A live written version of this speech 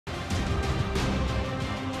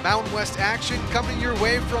Mountain West action coming your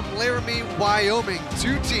way from Laramie, Wyoming.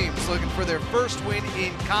 Two teams looking for their first win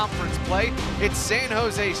in conference play. It's San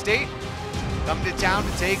Jose State coming to town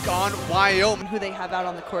to take on Wyoming. Who they have out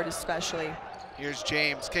on the court especially. Here's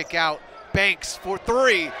James, kick out, Banks for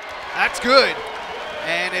three. That's good.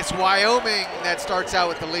 And it's Wyoming that starts out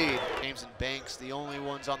with the lead. James and Banks, the only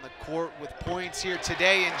ones on the court with points here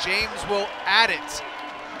today, and James will add it.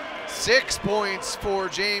 6 points for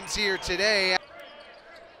James here today.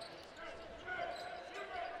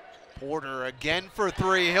 Porter again for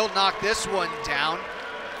three. He'll knock this one down.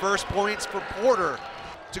 First points for Porter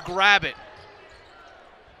to grab it.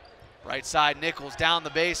 Right side, Nichols down the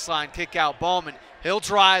baseline, kick out Ballman. He'll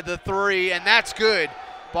try the three, and that's good.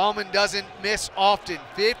 Ballman doesn't miss often.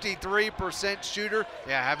 53% shooter.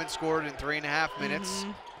 Yeah, haven't scored in 3.5 minutes.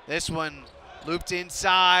 This one looped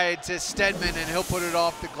inside to Stedman, and he'll put it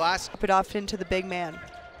off the glass. Put it off into the big man.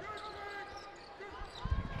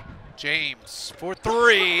 James for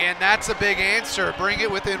three, and that's a big answer. Bring it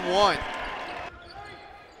within one.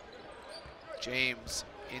 James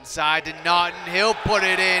inside to Naughton. He'll put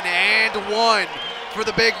it in, and one for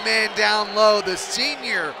the big man down low, the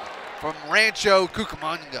senior from Rancho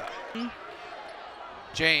Cucamonga.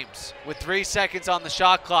 James with 3 seconds on the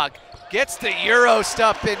shot clock gets the Euro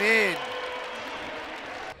stuffing in.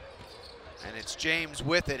 And it's James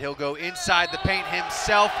with it. He'll go inside the paint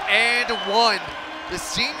himself, and one. The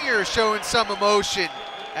senior showing some emotion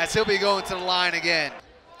as he'll be going to the line again.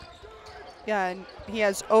 Yeah, and he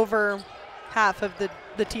has over half of the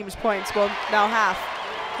team's points. Well, now half.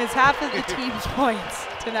 His half of the team's points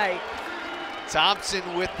tonight. Thompson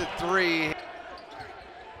with the three.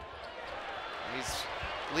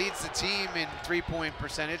 He leads the team in three-point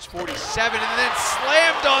percentage, 47, and then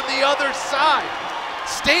slammed on the other side.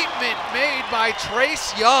 Statement made by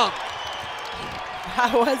Trace Young.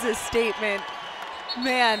 That was a statement.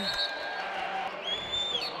 Man.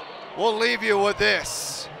 We'll leave you with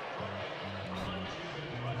this.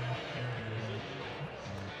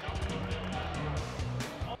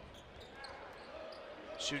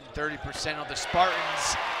 Shooting 30% of the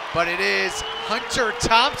Spartans, but it is Hunter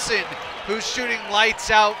Thompson who's shooting lights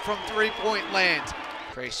out from three-point land.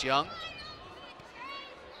 Trace Young.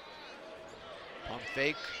 Pump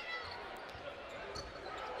fake.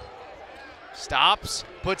 Stops,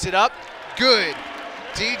 puts it up, good.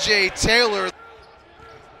 DJ Taylor.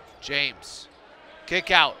 James,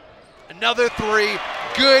 kick out. Another three,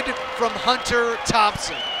 good from Hunter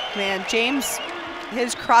Thompson. Man, James,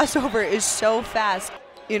 his crossover is so fast.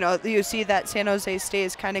 You know, you see that San Jose State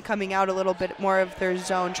is kind of coming out a little bit more of their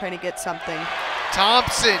zone, trying to get something.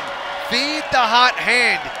 Thompson, feed the hot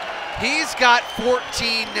hand. He's got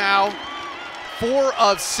 14 now, 4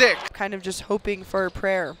 of 6. Kind of just hoping for a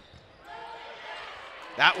prayer.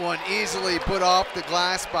 That one easily put off the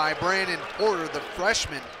glass by Brandon Porter, the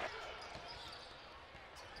freshman.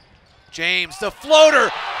 James, the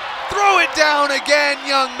floater. Throw it down again,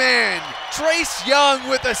 young man. Trace Young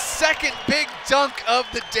with a second big dunk of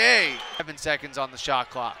the day. 7 seconds on the shot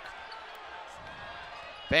clock.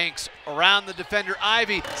 Banks around the defender,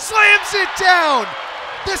 Ivy, slams it down.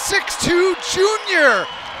 The 6'2" junior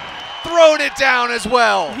throwing it down as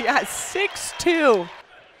well. Yeah, 6'2".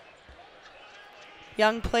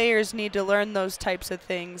 Young players need to learn those types of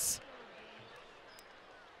things.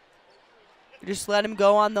 Just let him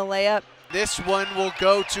go on the layup. This one will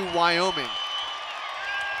go to Wyoming.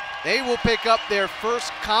 They will pick up their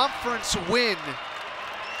first conference win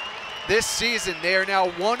this season. They are now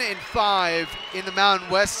 1-5 in the Mountain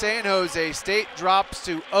West. San Jose State drops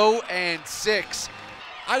to 0-6.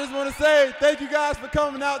 I just want to say thank you guys for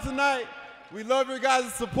coming out tonight. We love your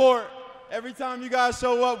guys' support. Every time you guys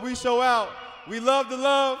show up, we show out. We love the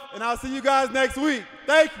love, and I'll see you guys next week.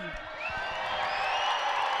 Thank you.